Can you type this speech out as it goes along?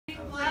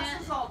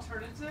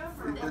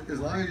as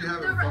long as you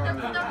have it The far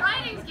enough.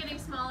 writing's getting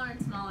smaller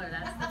and smaller,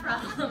 that's the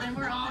problem, and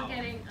we're all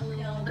getting a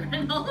little older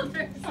and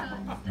older, so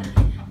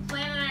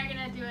Flan and I are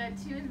going to do a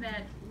tune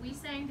that we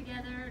sang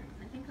together,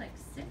 I think like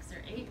 6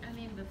 or 8, I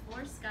mean,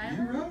 before Skylar.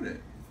 You wrote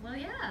it. Well,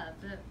 yeah,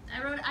 but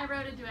I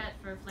wrote a duet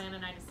for Flan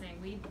and I to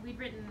sing. We'd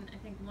written, I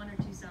think, 1 or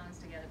 2 songs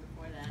together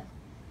before that,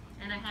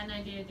 and I had an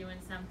idea of doing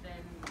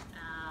something,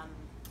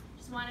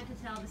 just wanted to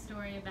tell the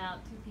story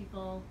about 2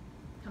 people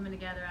coming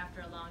together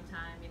after a long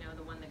time, you know,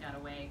 the one that got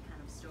away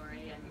kind of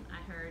story, and I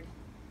heard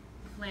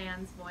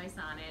Flan's voice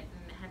on it,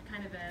 and it had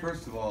kind of a...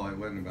 First of all, it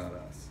wasn't about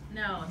us.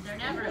 No, they're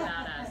never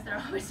about us. They're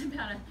always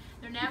about us.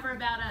 They're never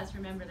about us.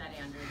 Remember that,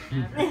 Andrew.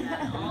 They're never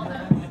about all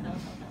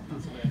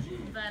those.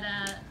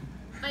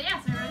 But yeah,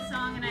 so I wrote a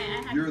song, and I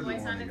had You're a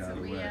voice on it, so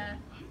we, away.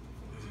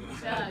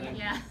 Doug,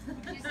 yeah.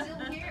 You're still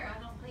here. I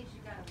don't think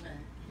you got away.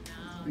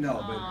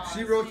 No, but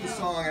she wrote the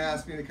song and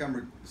asked me to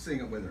come sing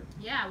it with her.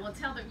 Yeah, well,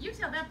 you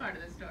tell that part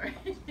of the story.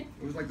 It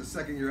was like the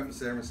second year up in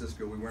San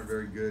Francisco. We weren't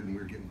very good, and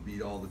we were getting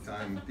beat all the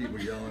time, and people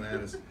yelling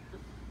at us.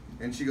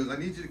 And she goes, I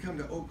need you to come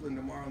to Oakland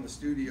tomorrow in the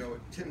studio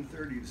at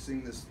 10:30 to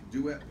sing this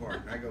duet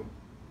part. And I go,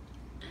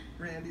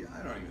 Randy,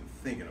 I'm not even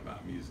thinking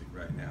about music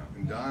right now.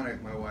 And Donna,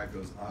 my wife,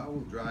 goes, I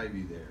will drive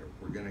you there.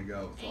 We're going to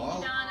go. So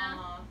Thank you,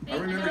 Donna. I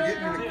remember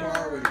getting in the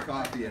car with a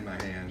coffee in my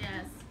hand.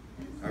 Yes.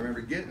 I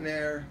remember getting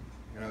there,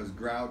 and I was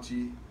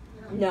grouchy.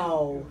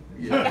 No.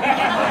 Yeah.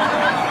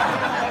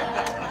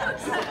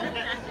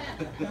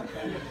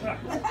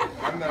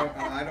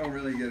 I don't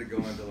really get it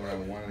going until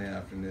around 1 in the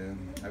afternoon.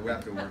 I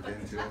have to work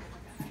into it.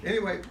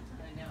 Anyway,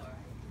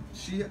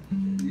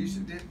 you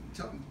should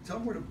tell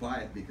them where to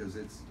buy it, because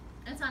it's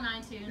on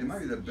iTunes. It might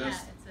be the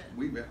best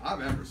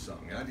I've ever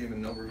sung. I didn't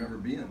even remember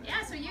being there.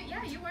 Yeah, so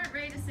you weren't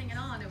ready to sing it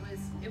on.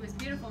 It was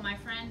beautiful. My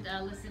friend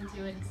listened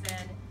to it and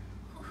said,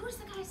 "Who's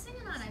the guy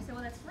singing on?" I said,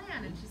 "Well, that's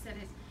Flan." And she said,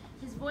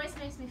 His voice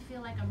makes me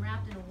feel like I'm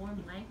wrapped in a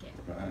warm blanket.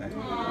 Right. Right?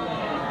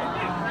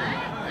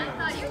 I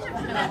thought you should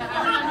put that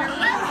on your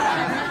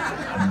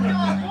website. No,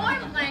 a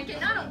warm blanket,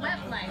 not a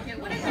wet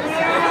blanket. What did you say?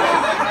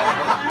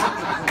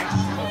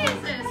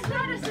 Jesus,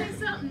 try to say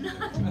something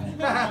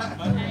nice.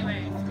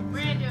 Anyway, we're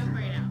going to do it for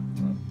you now.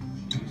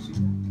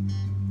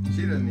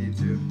 She doesn't need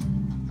to.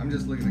 I'm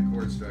just looking at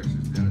chord structures,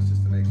 Dennis,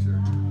 just to make sure.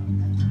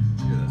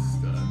 You're a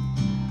stud.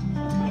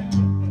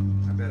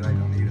 I bet I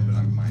don't need it, but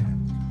I might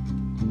have to.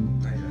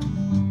 Not yet.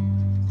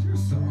 It's your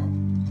song.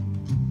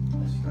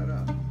 Shut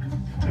up.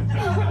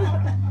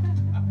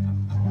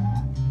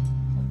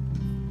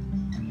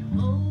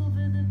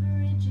 Over the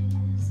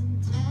bridges and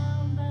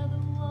down by the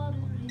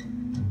water in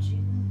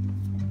June.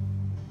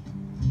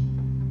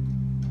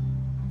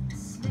 The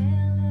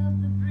smell of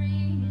the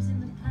breeze in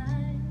the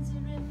pines,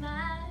 it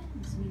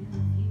reminds me of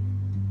you.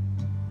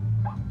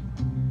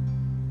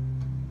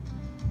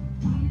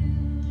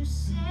 You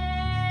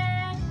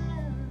said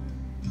love,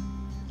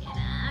 and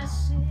I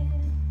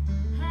said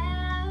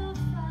how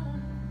far.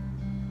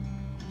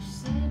 You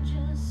said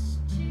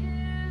just to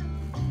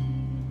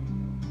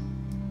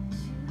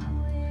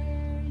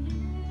where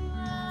you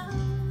are.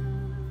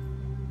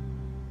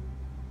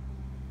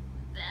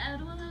 That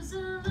was a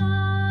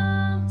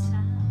long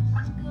time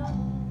ago.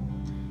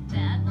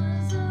 That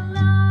was a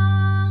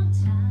long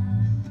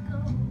time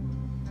ago.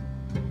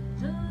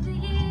 Though the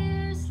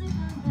years slip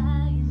on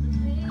by in the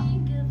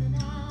blink of an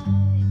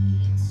eye,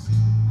 it's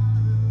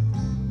tomorrow.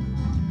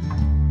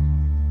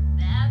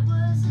 That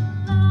was a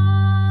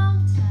long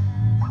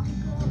time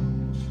ago.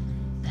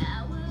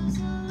 That was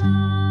a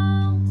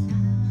long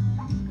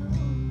time ago.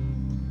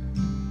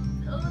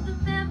 Though the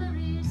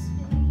memories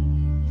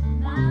fade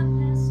and I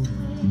passed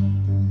away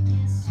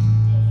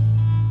yesterday,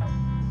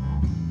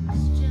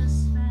 was just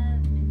 5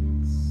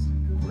 minutes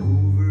ago.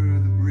 Over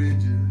the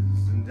bridges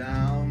and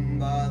down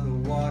by the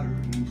water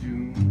in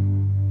June.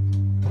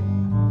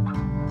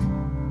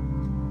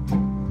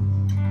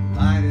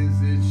 Light as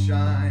it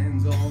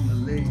shines on the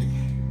lake,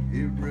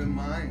 it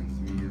reminds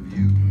me of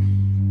you.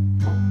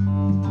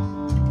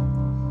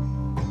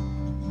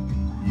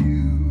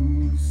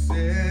 You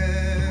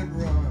said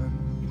run,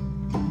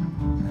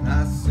 and I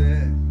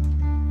said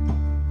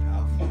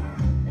how far.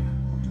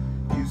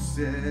 You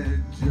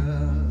said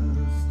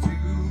just 2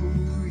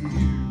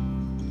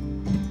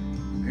 years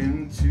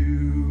into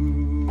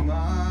my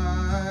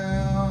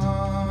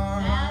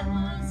arms. That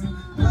was a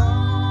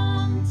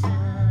long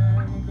time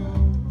ago.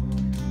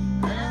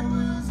 That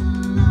was a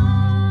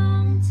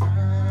long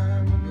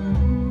time ago.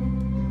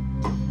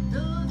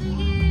 Though the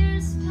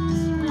years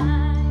pass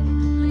by in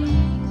the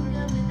blink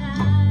of an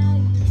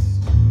eye,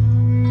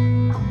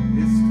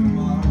 It's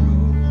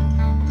tomorrow.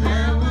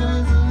 that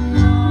was a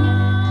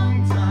long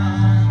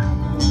time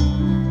ago.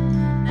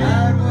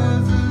 That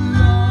was a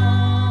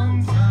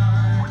long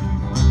time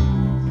ago.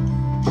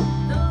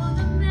 Though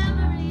the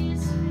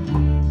memories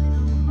fade,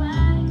 little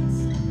quiet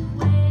slip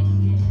away.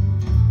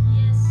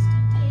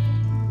 Yesterday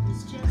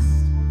was just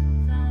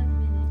 5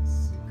 minutes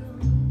ago.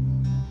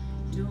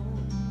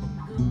 Don't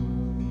go,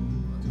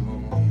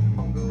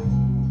 Don't go.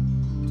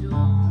 don't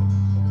go.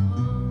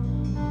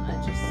 I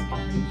just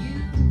got you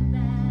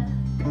back.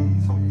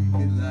 Please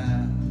make it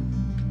last.